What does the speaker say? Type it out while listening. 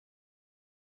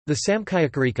The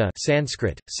Samkhyakarika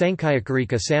Sanskrit,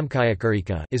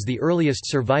 Samkhyakarika is the earliest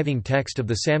surviving text of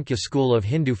the Samkhya school of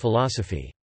Hindu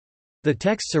philosophy. The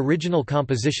text's original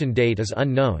composition date is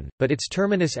unknown, but its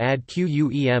terminus ad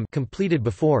quem completed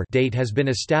before date has been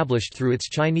established through its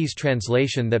Chinese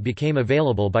translation that became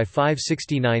available by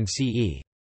 569 CE.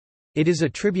 It is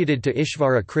attributed to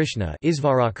Ishvara Krishna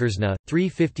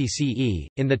 350 CE.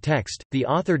 In the text, the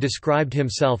author described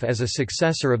himself as a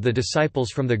successor of the disciples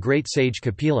from the great sage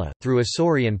Kapila, through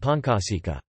Asuri and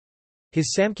Pankasika.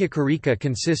 His Samkhyakarika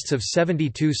consists of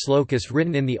 72 slokas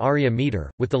written in the Arya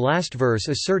meter, with the last verse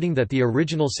asserting that the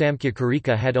original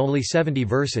Samkhyakarika had only 70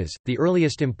 verses. The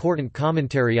earliest important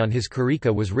commentary on his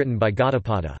Karika was written by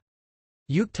Gaudapada.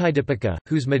 Yuktidipika,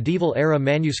 whose medieval-era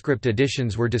manuscript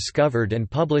editions were discovered and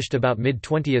published about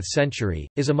mid-20th century,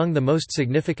 is among the most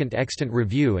significant extant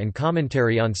review and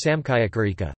commentary on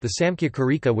Samkhyakarika. The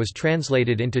Samkhyakarika was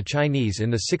translated into Chinese in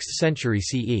the 6th century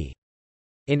CE.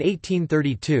 In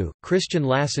 1832, Christian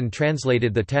Lasson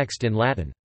translated the text in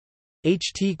Latin.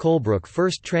 H. T. Colebrook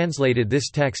first translated this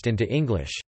text into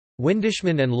English.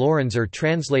 Windishman and Lorenzer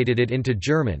translated it into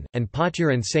German, and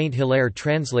Potier and Saint-Hilaire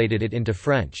translated it into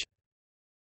French.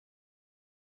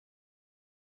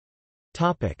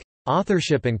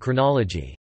 Authorship and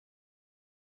chronology.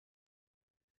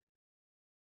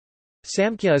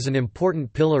 Samkhya is an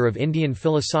important pillar of Indian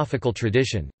philosophical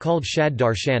tradition, called Shad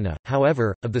Darshana.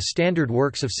 However, of the standard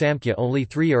works of Samkhya only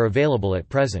 3 are available at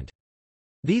present.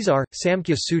 These are,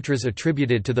 Samkhya Sutras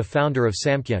attributed to the founder of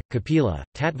Samkhya, Kapila,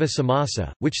 Tattva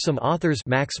Samasa, which some authors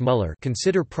Max Muller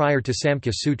consider prior to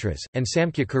Samkhya Sutras, and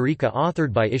Samkhyakarika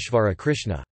authored by Ishvara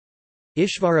Krishna.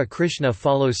 Ishvara Krishna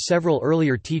follows several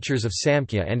earlier teachers of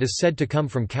Samkhya and is said to come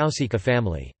from Kausika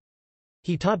family.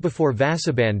 He taught before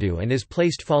Vasubandhu and is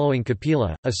placed following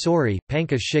Kapila, Asuri,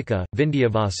 Pankashika,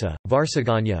 Vindhyavasa,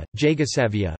 Varsaganya,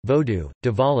 Jagasavya, Vodhu,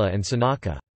 Devala and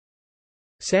Sanaka.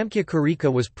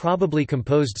 Samkhyakarika was probably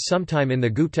composed sometime in the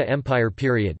Gupta Empire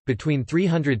period, between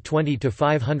 320 to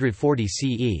 540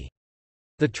 CE.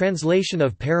 The translation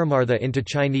of Paramartha into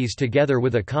Chinese together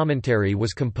with a commentary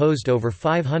was composed over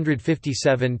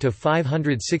 557 to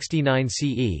 569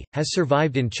 CE, has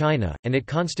survived in China, and it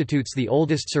constitutes the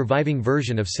oldest surviving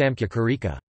version of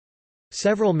Samkhyakarika.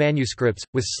 Several manuscripts,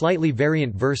 with slightly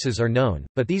variant verses are known,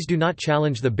 but these do not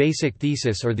challenge the basic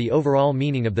thesis or the overall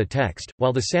meaning of the text.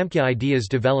 While the Samkhya ideas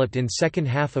developed in second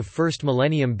half of 1st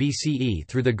millennium BCE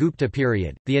through the Gupta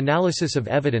period, the analysis of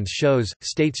evidence shows,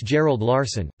 states Gerald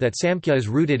Larson, that Samkhya is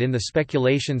rooted in the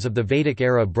speculations of the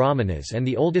Vedic-era Brahmanas and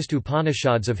the oldest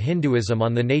Upanishads of Hinduism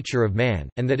on the nature of man,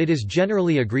 and that it is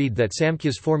generally agreed that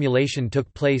Samkhya's formulation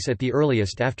took place at the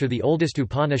earliest after the oldest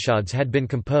Upanishads had been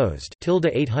composed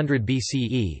 800 BCE.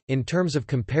 In terms of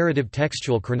comparative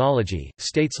textual chronology,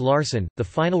 states Larson, the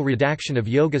final redaction of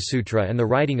Yoga Sutra and the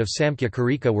writing of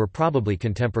Samkhyakarika were probably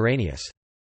contemporaneous.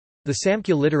 The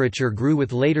Samkhya literature grew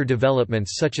with later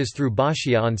developments such as through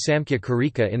Bhashya on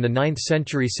Samkhyakarika in the 9th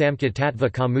century Samkhya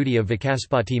Tattva Kaumudi of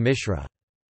Vikaspati Mishra.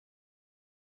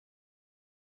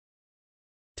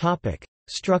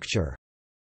 Structure.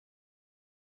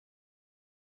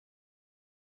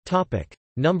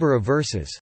 Number of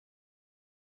verses.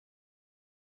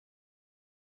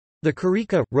 The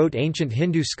Karika, wrote ancient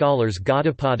Hindu scholars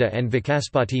Gaudapada and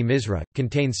Vikaspati Misra,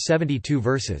 contains 72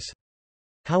 verses.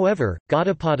 However,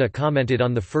 Gaudapada commented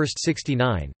on the first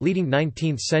 69, leading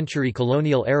 19th-century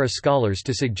colonial-era scholars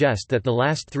to suggest that the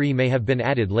last 3 may have been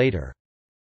added later.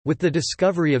 With the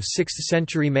discovery of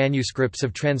 6th-century manuscripts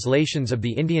of translations of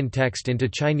the Indian text into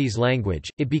Chinese language,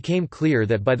 it became clear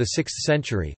that by the 6th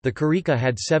century, the Karika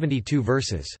had 72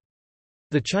 verses.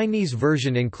 The Chinese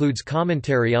version includes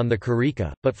commentary on the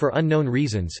Karika, but for unknown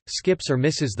reasons, skips or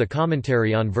misses the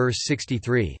commentary on verse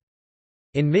 63.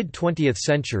 In mid-20th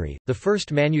century, the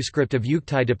first manuscript of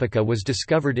Yuktidipika was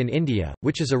discovered in India,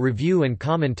 which is a review and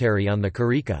commentary on the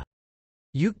Karika.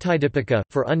 Yuktidipika,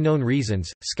 for unknown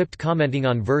reasons, skipped commenting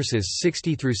on verses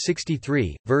 60 through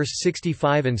 63, verse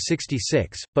 65 and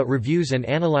 66, but reviews and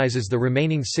analyzes the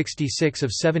remaining 66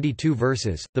 of 72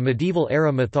 verses. The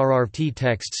medieval-era Mathararthi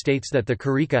text states that the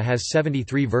Karika has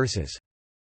 73 verses.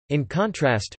 In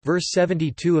contrast, verse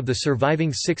 72 of the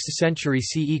surviving 6th century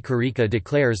CE Karika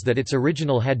declares that its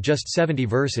original had just 70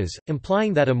 verses,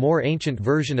 implying that a more ancient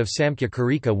version of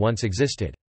Samkhyakarika once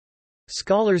existed.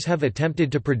 Scholars have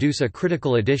attempted to produce a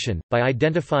critical edition, by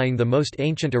identifying the most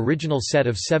ancient original set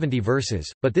of 70 verses,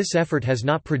 but this effort has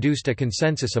not produced a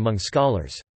consensus among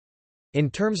scholars. In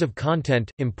terms of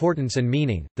content, importance and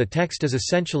meaning, the text is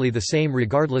essentially the same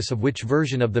regardless of which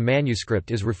version of the manuscript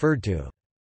is referred to.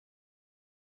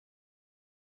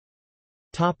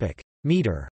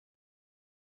 Meter.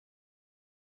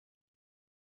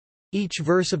 Each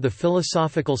verse of the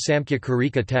philosophical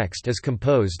Samkhyakarika text is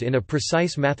composed in a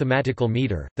precise mathematical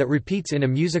meter, that repeats in a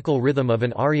musical rhythm of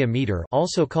an arya meter,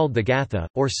 also called the gatha,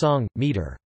 or song,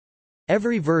 meter.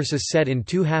 Every verse is set in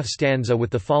two half stanza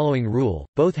with the following rule: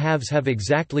 both halves have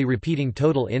exactly repeating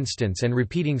total instants and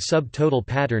repeating subtotal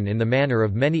pattern in the manner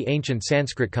of many ancient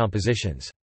Sanskrit compositions.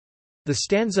 The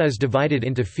stanza is divided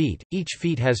into feet, each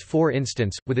feet has 4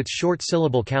 instants, with its short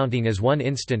syllable counting as 1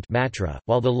 instant matra,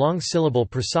 while the long syllable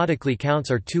prosodically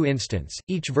counts are 2 instants.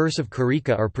 Each verse of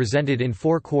Karika are presented in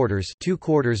 4 quarters, 2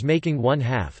 quarters making 1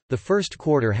 half. The first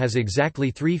quarter has exactly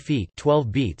 3 feet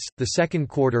 12 beats, the second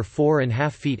quarter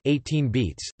 4.5 feet 18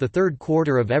 beats, the third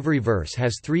quarter of every verse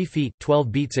has 3 feet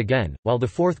 12 beats again, while the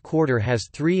fourth quarter has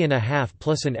 3.5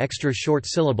 plus an extra short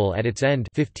syllable at its end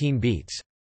 15 beats.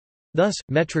 Thus,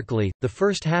 metrically, the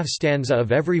first half stanza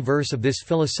of every verse of this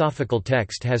philosophical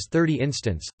text has 30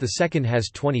 instants, the second has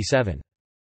 27.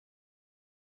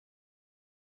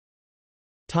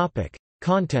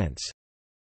 Contents.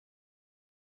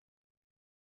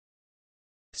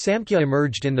 Samkhya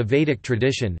emerged in the Vedic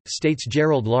tradition, states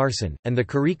Gerald Larson, and the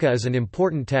Karika is an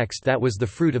important text that was the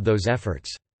fruit of those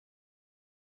efforts.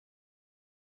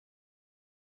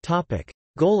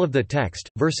 Goal of the text,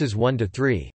 verses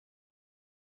 1–3.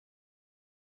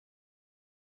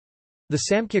 The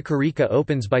Samkhyakarika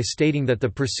opens by stating that the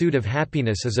pursuit of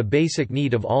happiness is a basic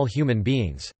need of all human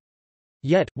beings.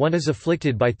 Yet, one is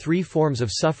afflicted by 3 forms of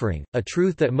suffering, a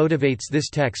truth that motivates this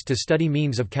text to study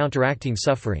means of counteracting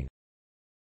suffering.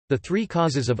 The 3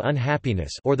 causes of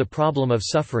unhappiness or the problem of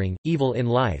suffering, evil in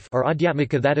life are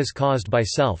adhyatmika, that is caused by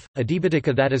self,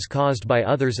 adibhatika, that is caused by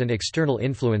others and external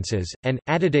influences, and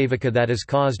adidevika, that is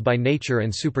caused by nature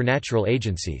and supernatural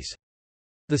agencies.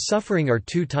 The suffering are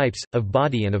 2 types, of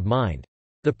body and of mind.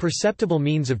 The perceptible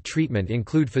means of treatment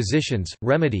include physicians,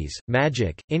 remedies,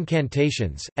 magic,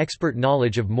 incantations, expert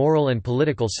knowledge of moral and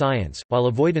political science, while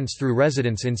avoidance through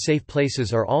residence in safe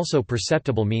places are also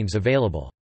perceptible means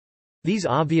available. These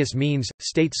obvious means,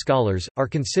 state scholars, are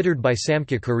considered by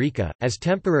Samkhyakarika as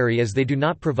temporary as they do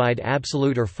not provide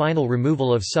absolute or final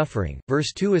removal of suffering.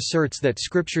 Verse 2 asserts that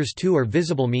scriptures too are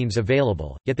visible means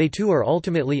available, yet they too are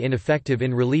ultimately ineffective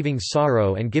in relieving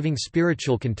sorrow and giving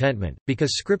spiritual contentment,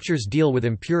 because scriptures deal with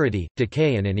impurity,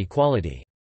 decay and inequality.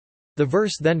 The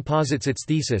verse then posits its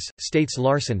thesis, states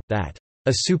Larson, that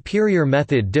a superior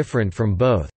method different from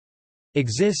both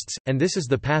exists, and this is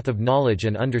the path of knowledge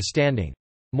and understanding.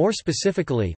 More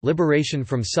specifically, liberation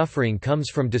from suffering comes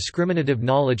from discriminative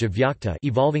knowledge of vyakta,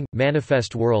 evolving,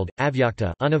 manifest world,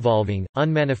 avyakta, unevolving,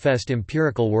 unmanifest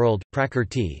empirical world,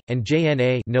 prakrti, and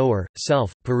jna, knower,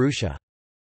 self, purusha.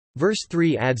 Verse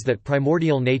 3 adds that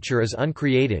primordial nature is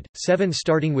uncreated, 7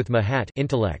 starting with mahat,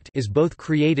 intellect, is both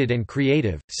created and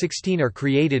creative, 16 are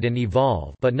created and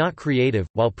evolve but not creative,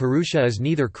 while purusha is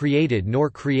neither created nor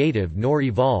creative nor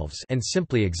evolves and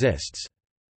simply exists.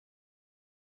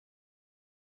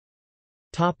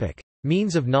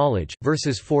 Means of knowledge,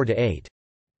 verses 4–8.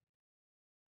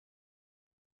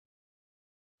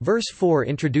 Verse 4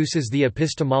 introduces the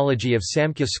epistemology of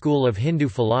Samkhya school of Hindu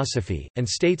philosophy, and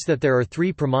states that there are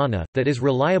 3 pramana, that is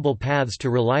reliable paths to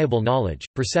reliable knowledge,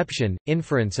 perception,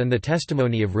 inference and the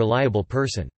testimony of reliable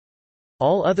person.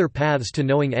 All other paths to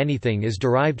knowing anything is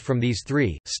derived from these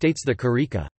 3, states the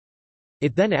Karika.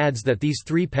 It then adds that these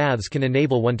 3 paths can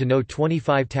enable one to know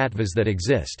 25 tattvas that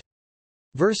exist.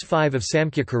 Verse 5 of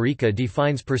Samkhyakarika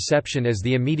defines perception as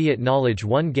the immediate knowledge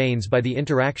one gains by the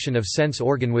interaction of sense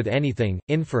organ with anything.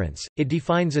 Inference, it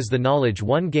defines as the knowledge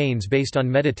one gains based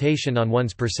on meditation on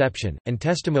one's perception, and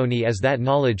testimony as that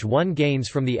knowledge one gains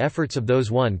from the efforts of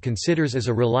those one considers as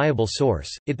a reliable source.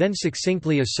 It then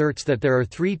succinctly asserts that there are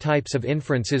 3 types of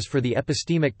inferences for the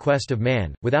epistemic quest of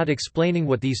man, without explaining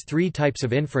what these 3 types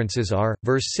of inferences are.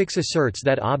 Verse 6 asserts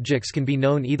that objects can be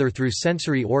known either through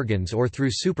sensory organs or through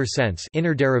supersense,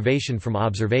 inner derivation from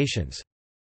observations.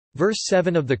 Verse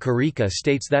 7 of the Karika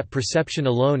states that perception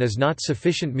alone is not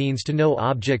sufficient means to know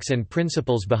objects and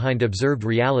principles behind observed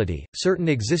reality, certain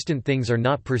existent things are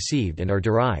not perceived and are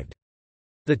derived.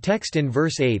 The text in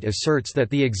verse 8 asserts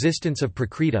that the existence of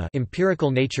prakriti,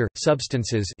 empirical nature,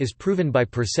 substances, is proven by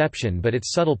perception, but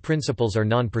its subtle principles are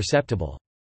non-perceptible.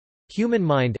 Human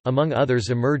mind, among others,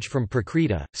 emerge from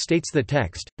prakriti, states the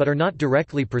text, but are not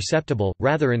directly perceptible,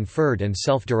 rather inferred and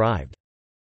self-derived.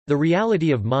 The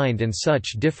reality of mind and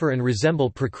such differ and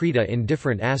resemble prakriti in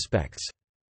different aspects.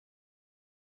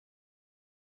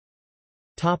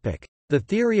 The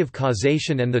theory of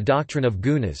causation and the doctrine of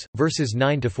gunas, verses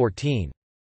 9–14.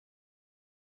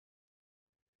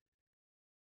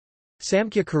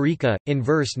 Samkhyakarika, in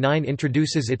verse 9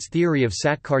 introduces its theory of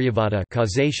satkaryavada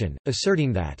causation,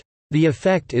 asserting that "The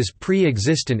effect is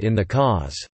pre-existent in the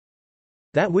cause."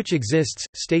 That which exists,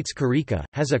 states Karika,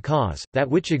 has a cause, that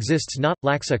which exists not,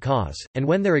 lacks a cause, and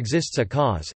when there exists a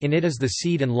cause, in it is the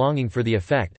seed and longing for the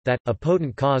effect, that, a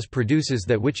potent cause produces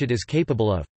that which it is capable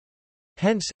of.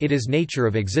 Hence, it is nature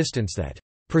of existence that,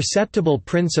 "perceptible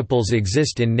principles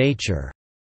exist in nature,"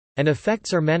 and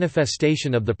effects are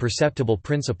manifestation of the perceptible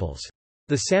principles.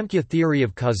 The Samkhya theory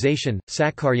of causation,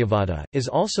 Sakkaryavada, is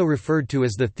also referred to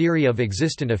as the theory of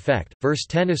existent effect. Verse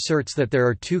 10 asserts that there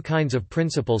are two kinds of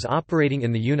principles operating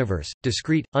in the universe: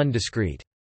 discrete, undiscrete.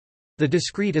 The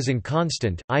discrete is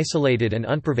inconstant, isolated and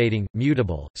unpervading,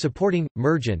 mutable, supporting,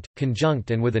 mergent,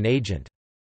 conjunct and with an agent.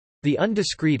 The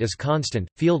undiscrete is constant,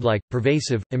 field-like,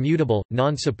 pervasive, immutable,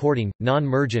 non-supporting,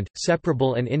 non-mergent,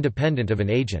 separable and independent of an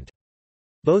agent.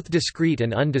 Both discrete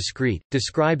and undiscrete,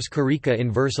 describes Karika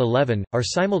in verse 11, are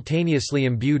simultaneously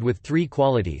imbued with three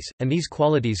qualities, and these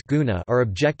qualities guna are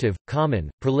objective, common,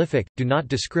 prolific, do not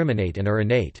discriminate and are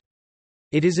innate.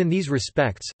 It is in these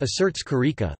respects, asserts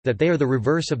Karika, that they are the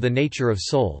reverse of the nature of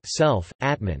soul, self,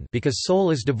 Atman, because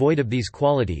soul is devoid of these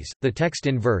qualities. The text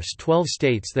in verse 12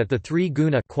 states that the three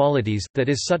guna qualities, that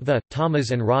is sattva,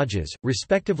 tamas and rajas,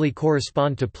 respectively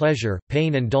correspond to pleasure,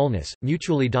 pain and dullness,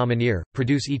 mutually domineer,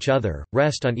 produce each other,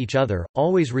 rest on each other,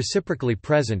 always reciprocally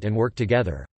present and work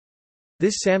together.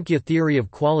 This Samkhya theory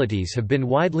of qualities have been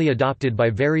widely adopted by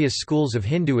various schools of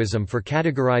Hinduism for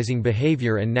categorizing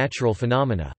behavior and natural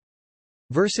phenomena.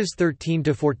 Verses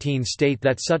 13–14 state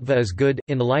that sattva is good,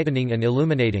 enlightening and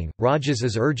illuminating, rajas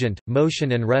is urgent,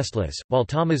 motion and restless, while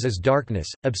tamas is darkness,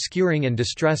 obscuring and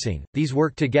distressing. These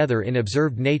work together in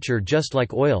observed nature just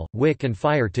like oil, wick and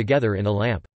fire together in a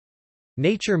lamp.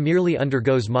 Nature merely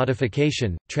undergoes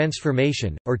modification,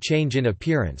 transformation, or change in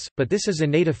appearance, but this is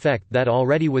innate effect that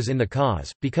already was in the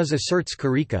cause, because asserts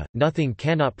Karika, nothing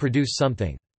cannot produce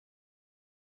something.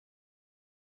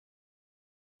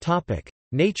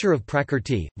 Nature of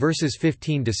Prakrti, verses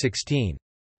 15–16.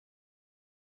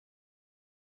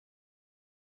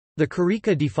 The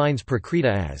Karika defines Prakriti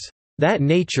as that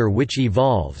nature which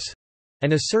evolves,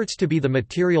 and asserts to be the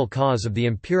material cause of the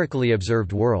empirically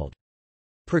observed world.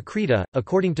 Prakriti,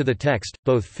 according to the text,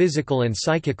 both physical and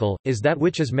psychical, is that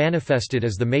which is manifested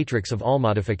as the matrix of all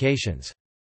modifications.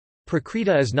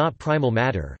 Prakriti is not primal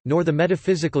matter, nor the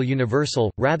metaphysical universal,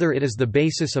 rather it is the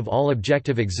basis of all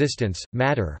objective existence,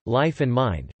 matter, life and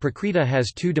mind. Prakriti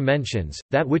has two dimensions,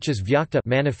 that which is vyakta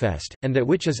manifest, and that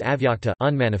which is avyakta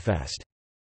unmanifest.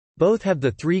 Both have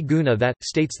the three guna that,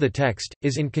 states the text,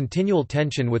 is in continual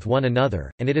tension with one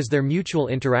another, and it is their mutual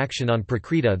interaction on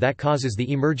Prakriti that causes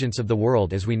the emergence of the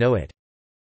world as we know it.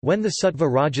 When the sattva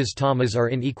rajas tamas are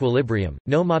in equilibrium,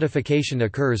 no modification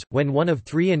occurs. When one of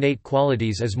three innate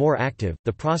qualities is more active,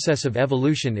 the process of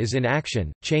evolution is in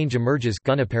action, change emerges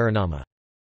gunaparinama.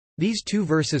 These two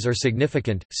verses are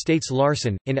significant, states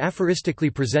Larson, in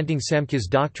aphoristically presenting Samkhya's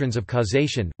doctrines of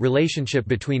causation, relationship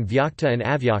between vyakta and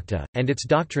avyakta, and its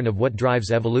doctrine of what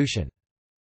drives evolution.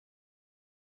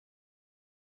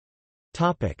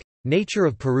 Nature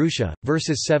of Purusha,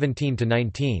 verses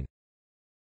 17–19.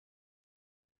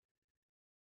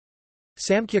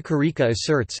 Samkhyakarika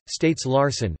asserts, states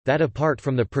Larson, that apart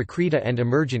from the Prakriti and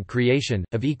emergent creation,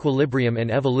 of equilibrium and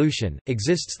evolution,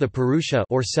 exists the Purusha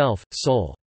or self,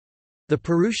 soul. The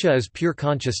Purusha is pure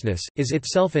consciousness, is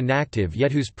itself inactive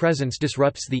yet whose presence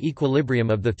disrupts the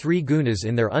equilibrium of the three gunas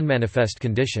in their unmanifest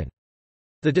condition.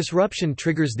 The disruption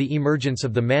triggers the emergence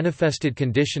of the manifested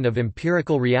condition of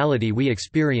empirical reality we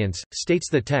experience, states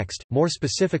the text. More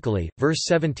specifically, verse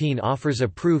 17 offers a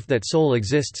proof that soul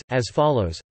exists, as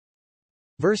follows.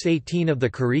 Verse 18 of the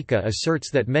Karika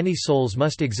asserts that many souls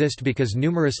must exist because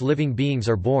numerous living beings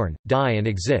are born, die and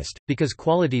exist, because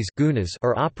qualities gunas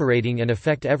are operating and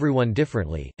affect everyone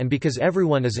differently, and because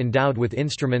everyone is endowed with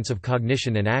instruments of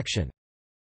cognition and action.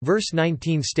 Verse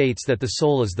 19 states that the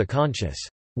soul is the conscious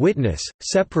witness,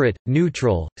 separate,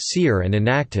 neutral, seer and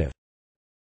inactive.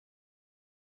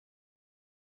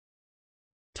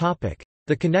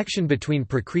 The connection between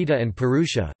Prakriti and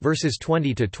Purusha, verses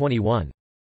 20–21.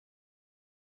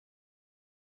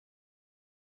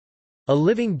 A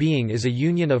living being is a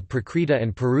union of Prakriti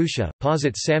and Purusha,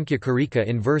 posits Samkhyakarika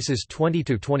in verses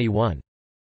 20–21.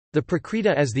 The Prakriti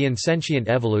as the insentient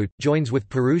evolute, joins with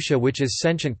Purusha which is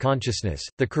sentient consciousness.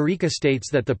 The Karika states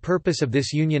that the purpose of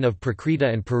this union of Prakriti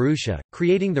and Purusha,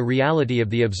 creating the reality of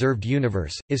the observed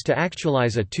universe, is to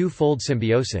actualize a two-fold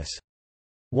symbiosis.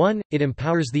 1. It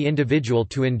empowers the individual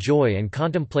to enjoy and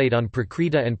contemplate on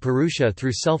Prakriti and Purusha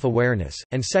through self-awareness,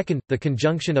 and 2. The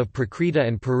conjunction of Prakriti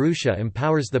and Purusha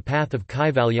empowers the path of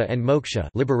kaivalya and moksha,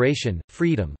 liberation,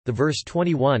 freedom. The verse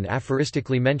 21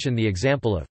 aphoristically mention the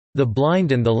example of the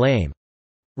blind and the lame.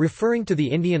 Referring to the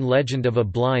Indian legend of a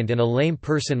blind and a lame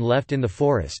person left in the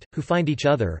forest, who find each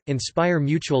other, inspire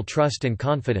mutual trust and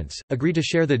confidence, agree to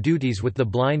share the duties with the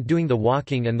blind doing the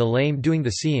walking and the lame doing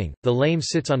the seeing. The lame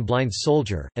sits on blind's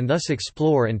shoulder, and thus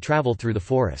explore and travel through the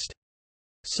forest.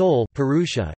 Soul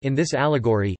Purusha, in this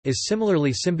allegory, is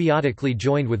similarly symbiotically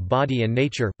joined with body and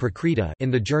nature Prakriti in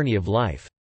the journey of life.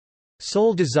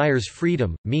 Soul desires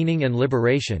freedom, meaning and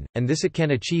liberation, and this it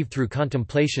can achieve through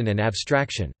contemplation and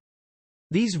abstraction.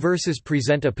 These verses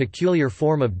present a peculiar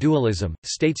form of dualism,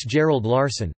 states Gerald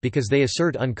Larson, because they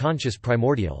assert unconscious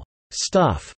primordial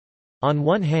stuff on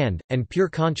one hand, and pure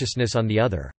consciousness on the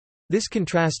other. This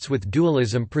contrasts with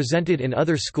dualism presented in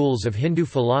other schools of Hindu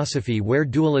philosophy, where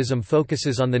dualism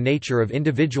focuses on the nature of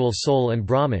individual soul and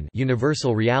Brahman,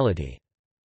 universal reality.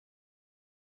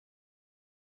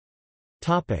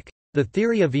 The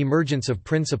theory of emergence of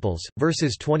principles,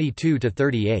 verses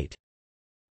 22–38.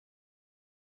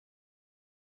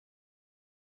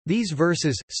 These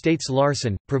verses, states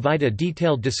Larson, provide a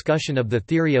detailed discussion of the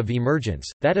theory of emergence,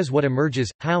 that is what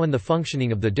emerges, how and the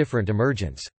functioning of the different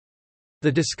emergence.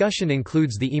 The discussion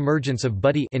includes the emergence of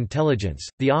buddhi intelligence,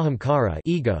 the ahamkara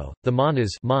ego, the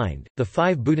manas mind, the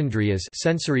 5 budhendriyas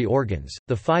sensory organs,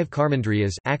 the 5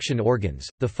 karmendriyas action organs,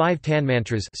 the 5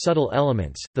 tanmantras subtle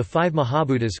elements, the 5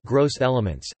 mahabhutas gross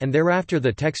elements, and thereafter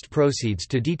the text proceeds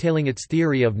to detailing its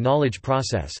theory of knowledge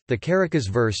process. The Karikas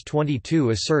verse 22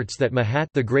 asserts that Mahat,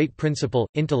 the great principle,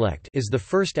 intellect, is the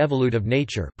first evolute of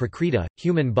nature, prakriti,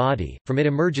 human body. From it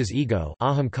emerges ego,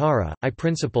 ahamkara, I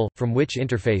principle, from which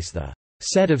interface the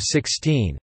set of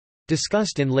 16,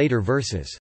 discussed in later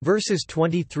verses. Verses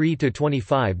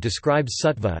 23–25 describes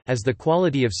sattva, as the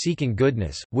quality of seeking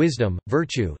goodness, wisdom,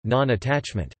 virtue,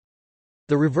 non-attachment.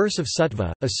 The reverse of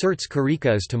sattva, asserts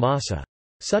Karika, is tamasa.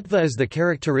 Sattva is the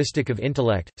characteristic of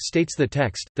intellect, states the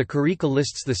text. The Karika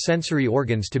lists the sensory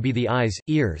organs to be the eyes,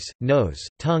 ears, nose,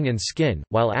 tongue and skin,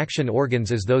 while action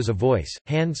organs as those of voice,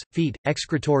 hands, feet,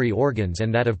 excretory organs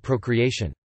and that of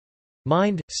procreation.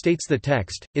 Mind, states the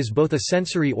text, is both a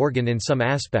sensory organ in some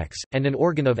aspects, and an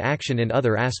organ of action in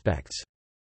other aspects.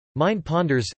 Mind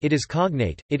ponders, it is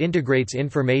cognate, it integrates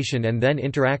information and then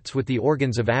interacts with the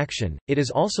organs of action, it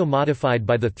is also modified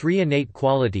by the 3 innate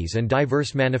qualities and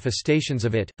diverse manifestations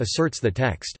of it, asserts the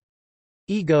text.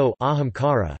 Ego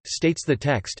ahamkara, states the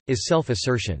text, is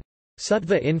self-assertion.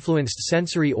 Sattva-influenced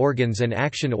sensory organs and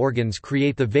action organs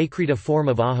create the Vakrita form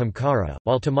of ahamkara,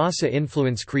 while tamasa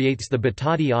influence creates the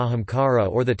bhatati ahamkara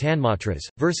or the tanmatras.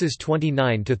 Verses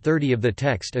 29–30 of the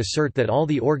text assert that all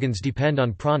the organs depend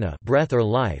on prana, breath or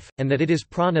life, and that it is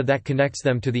prana that connects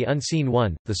them to the unseen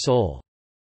one, the soul.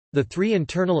 The 3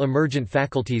 internal emergent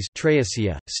faculties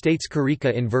trayasya, states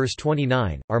Karika in verse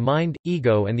 29, are mind,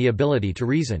 ego and the ability to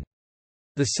reason.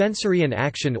 The sensory and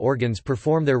action organs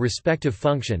perform their respective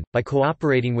function, by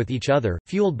cooperating with each other,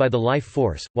 fueled by the life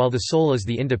force, while the soul is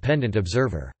the independent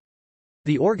observer.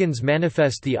 The organs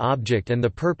manifest the object and the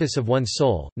purpose of one's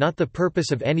soul, not the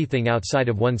purpose of anything outside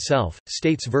of oneself,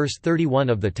 states verse 31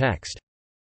 of the text.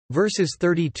 Verses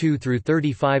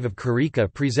 32–35 of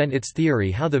Karika present its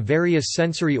theory how the various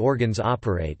sensory organs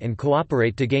operate and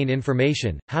cooperate to gain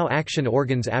information, how action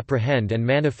organs apprehend and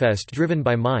manifest driven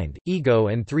by mind, ego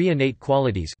and 3 innate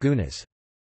qualities gunas.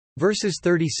 Verses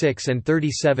 36 and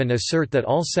 37 assert that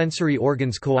all sensory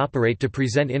organs cooperate to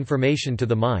present information to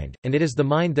the mind, and it is the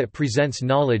mind that presents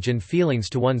knowledge and feelings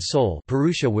to one's soul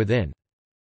Purusha within.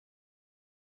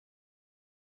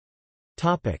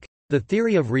 The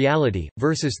theory of reality,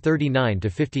 verses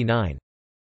 39–59.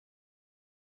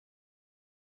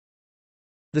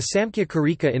 The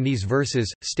Samkhyakarika in these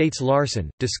verses, states Larson,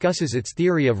 discusses its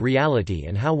theory of reality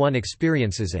and how one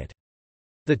experiences it.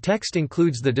 The text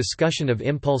includes the discussion of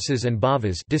impulses and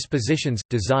bhavas dispositions,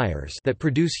 desires that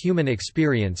produce human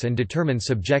experience and determine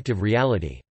subjective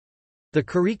reality. The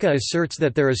Karika asserts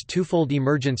that there is twofold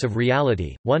emergence of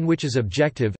reality, one which is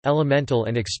objective, elemental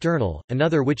and external,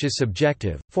 another which is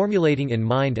subjective, formulating in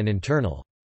mind and internal.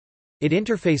 It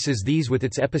interfaces these with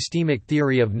its epistemic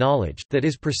theory of knowledge, that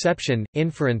is perception,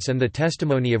 inference and the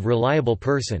testimony of reliable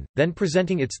person, then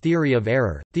presenting its theory of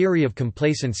error, theory of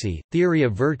complacency, theory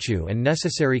of virtue and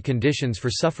necessary conditions for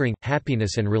suffering,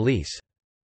 happiness and release.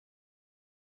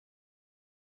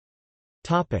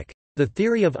 The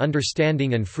theory of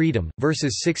understanding and freedom,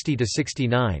 verses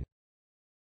 60–69.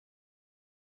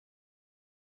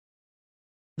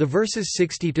 The verses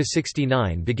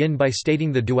 60–69 begin by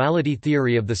stating the duality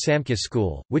theory of the Samkhya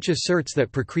school, which asserts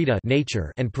that prakriti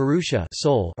nature and purusha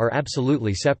soul are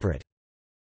absolutely separate.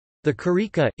 The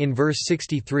Karika, in verse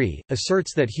 63,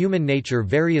 asserts that human nature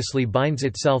variously binds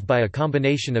itself by a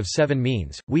combination of 7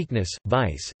 means: weakness,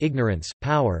 vice, ignorance,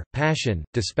 power, passion,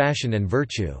 dispassion and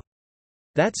virtue.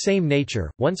 That same nature,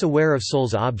 once aware of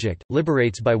soul's object,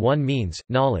 liberates by one means,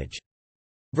 knowledge.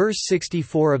 Verse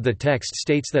 64 of the text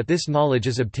states that this knowledge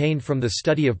is obtained from the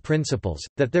study of principles,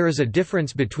 that there is a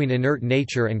difference between inert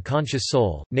nature and conscious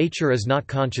soul. Nature is not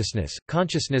consciousness,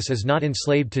 consciousness is not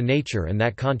enslaved to nature, and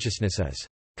that consciousness is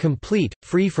complete,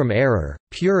 free from error,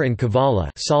 pure and kevala,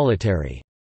 solitary.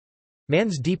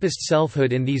 Man's deepest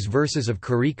selfhood in these verses of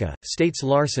Karika, states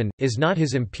Larson, is not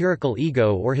his empirical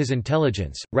ego or his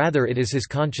intelligence, rather it is his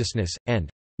consciousness, and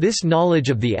this knowledge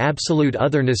of the absolute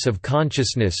otherness of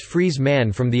consciousness frees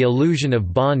man from the illusion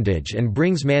of bondage and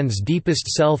brings man's deepest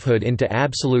selfhood into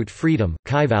absolute freedom,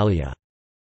 kaivalya.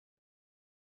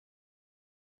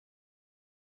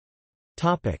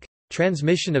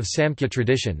 Transmission of Samkhya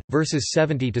tradition, verses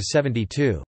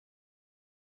 70–72.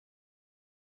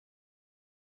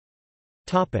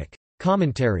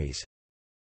 Commentaries.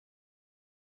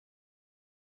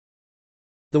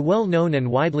 The well-known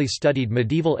and widely studied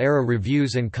medieval-era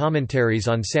reviews and commentaries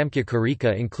on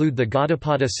Samkhyakarika include the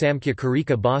Gaudapada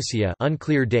Samkhyakarika Bhāsya,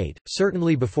 unclear date,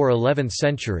 certainly before 11th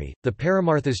century, the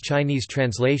Paramartha's Chinese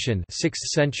translation 6th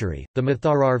century, the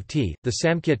Mathararvti, the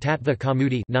Samkhya Tattva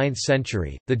Kaumudi 9th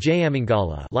century, the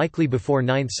Jayamangala likely before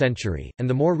 9th century, and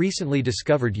the more recently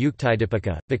discovered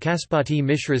Yuktidipika. Vikaspati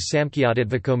Mishra's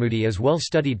Samkhyatattvakaumudi is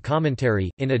well-studied commentary,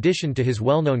 in addition to his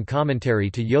well-known commentary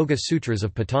to Yoga Sutras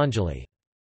of Patanjali.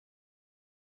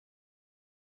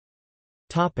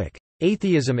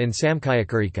 Atheism in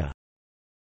Samkhyakarika.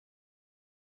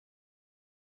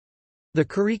 The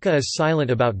Karika is silent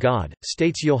about God,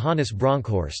 states Johannes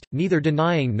Bronkhorst, neither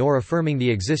denying nor affirming the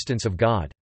existence of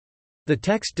God. The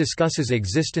text discusses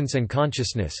existence and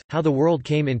consciousness, how the world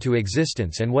came into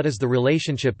existence and what is the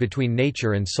relationship between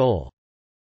nature and soul.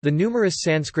 The numerous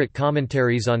Sanskrit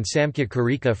commentaries on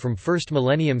Samkhyakarika from 1st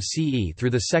millennium CE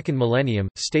through the 2nd millennium,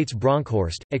 states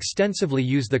Bronkhorst, extensively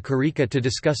use the Karika to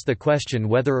discuss the question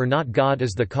whether or not God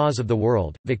is the cause of the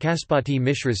world. Vikaspati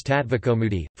Mishra's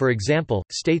Tattvakaumudi, for example,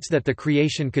 states that the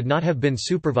creation could not have been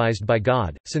supervised by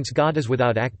God, since God is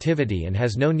without activity and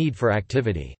has no need for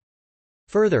activity.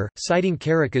 Further, citing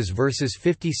Karika's verses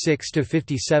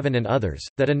 56–57 and others,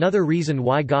 that another reason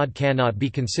why God cannot be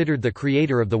considered the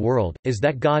creator of the world, is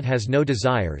that God has no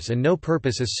desires and no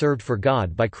purpose is served for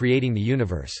God by creating the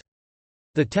universe.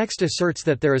 The text asserts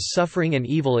that there is suffering and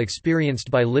evil experienced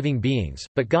by living beings,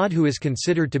 but God, who is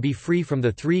considered to be free from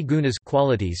the 3 gunas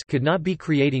qualities, could not be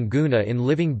creating guna in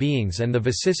living beings and the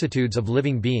vicissitudes of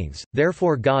living beings,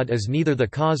 therefore God is neither the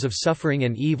cause of suffering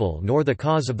and evil nor the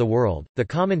cause of the world. The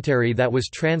commentary that was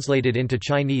translated into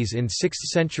Chinese in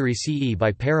 6th century CE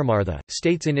by Paramartha,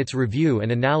 states in its review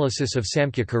and analysis of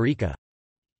Samkhyakarika,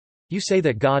 "You say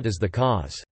that God is the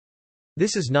cause.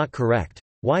 This is not correct.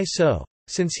 Why so?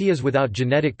 Since he is without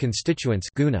genetic constituents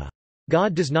guna.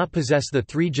 God does not possess the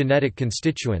 3 genetic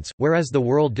constituents, whereas the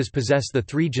world does possess the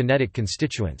 3 genetic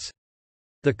constituents.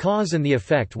 The cause and the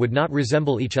effect would not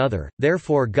resemble each other,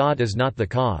 therefore God is not the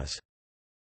cause."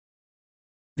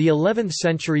 The 11th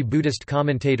century Buddhist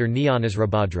commentator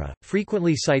Jnanasrabhadra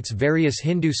frequently cites various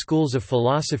Hindu schools of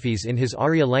philosophies in his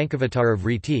Arya Lankavatara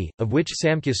Vritti, of which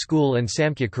Samkhya school and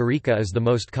Samkhyakarika is the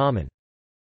most common.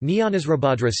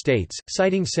 Jnanasrabhadra states,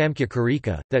 citing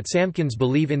Samkhyakarika, that Samkhyans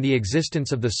believe in the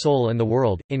existence of the soul and the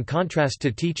world, in contrast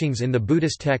to teachings in the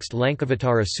Buddhist text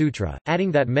Lankavatara Sutra,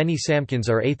 adding that many Samkhyans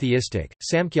are atheistic.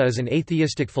 Samkhya is an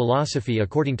atheistic philosophy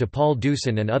according to Paul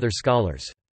Deussen and other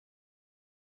scholars.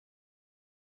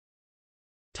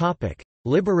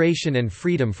 Liberation and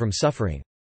freedom from suffering.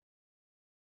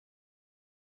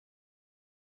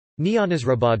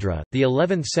 Jnanasrabhadra, the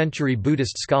 11th century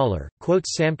Buddhist scholar,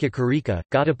 quotes Samkhyakarika,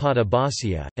 Gaudapada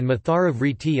Bhāsya, and Mathara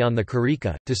Vritti on the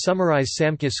Karika, to summarize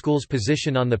Samkhya school's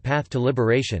position on the path to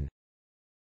liberation.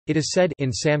 It is said in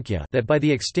Samkhya that by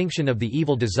the extinction of the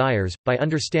evil desires, by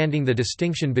understanding the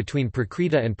distinction between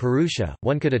Prakriti and Purusha,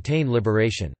 one could attain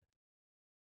liberation.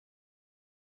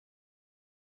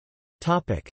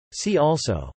 See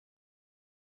also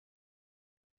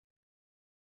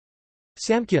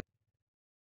Samkhya.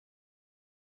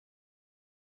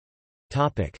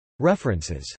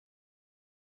 References.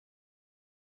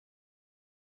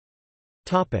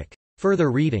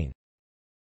 Further reading.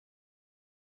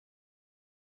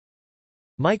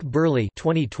 Mike Burley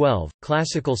 2012,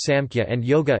 Classical Samkhya and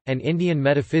Yoga, An Indian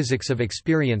Metaphysics of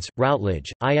Experience,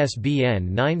 Routledge,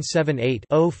 ISBN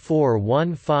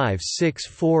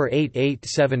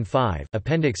 978-0415648875.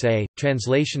 Appendix A,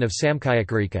 Translation of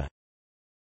Samkhyakarika.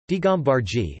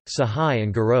 Digambarji, Sahai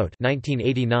and Garot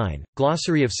 1989,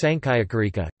 Glossary of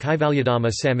Samkhyakarika,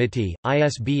 Kaivalyadhamma Samiti,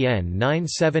 ISBN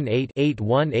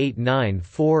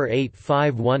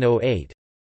 978-8189485108.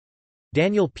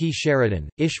 Daniel P. Sheridan,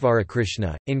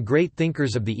 Ishvarakrishna, In Great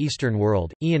Thinkers of the Eastern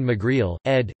World, Ian McGreal,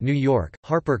 ed., New York,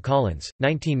 HarperCollins,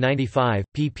 1995,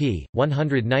 pp.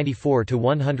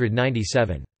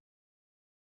 194–197.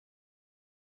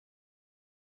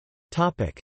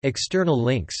 External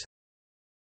links.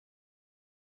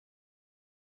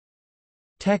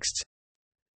 Texts.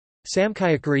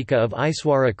 Samkhyakarika of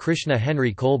Iswara Krishna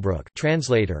Henry Colebrook,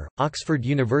 translator, Oxford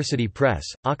University Press,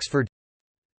 Oxford.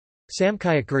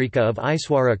 Samkhyakarika of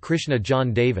Iswara Krishna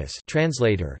John Davis,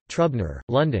 translator, Trubner,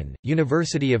 London,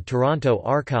 University of Toronto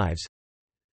Archives.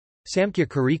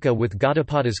 Samkhyakarika with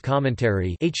Gaudapada's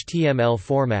commentary, HTML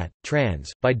format,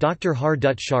 trans, by Dr. Har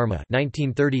Dutt Sharma,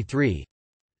 1933.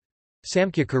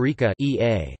 Samkhyakarika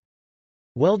E.A.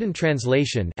 Weldon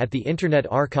translation at the Internet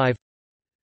Archive.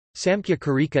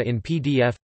 Samkhyakarika in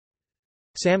PDF.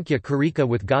 Samkhyakarika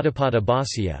with Gaudapada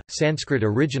Bhasya, Sanskrit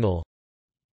original.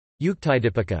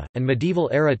 Yuktidipika, an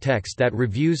medieval-era text that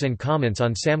reviews and comments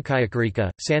on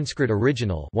Samkhyakarika, Sanskrit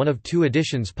original, one of 2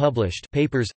 editions published.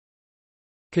 Papers.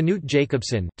 Knut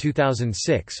Jacobsen,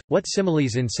 2006, What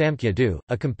Similes in Samkhya Do,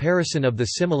 a comparison of the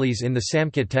similes in the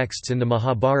Samkhya texts in the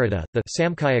Mahabharata, the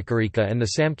Samkhyakarika and the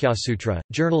Samkhya-sutra,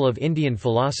 Journal of Indian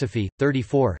Philosophy,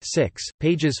 34 6,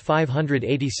 pages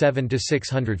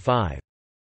 587–605.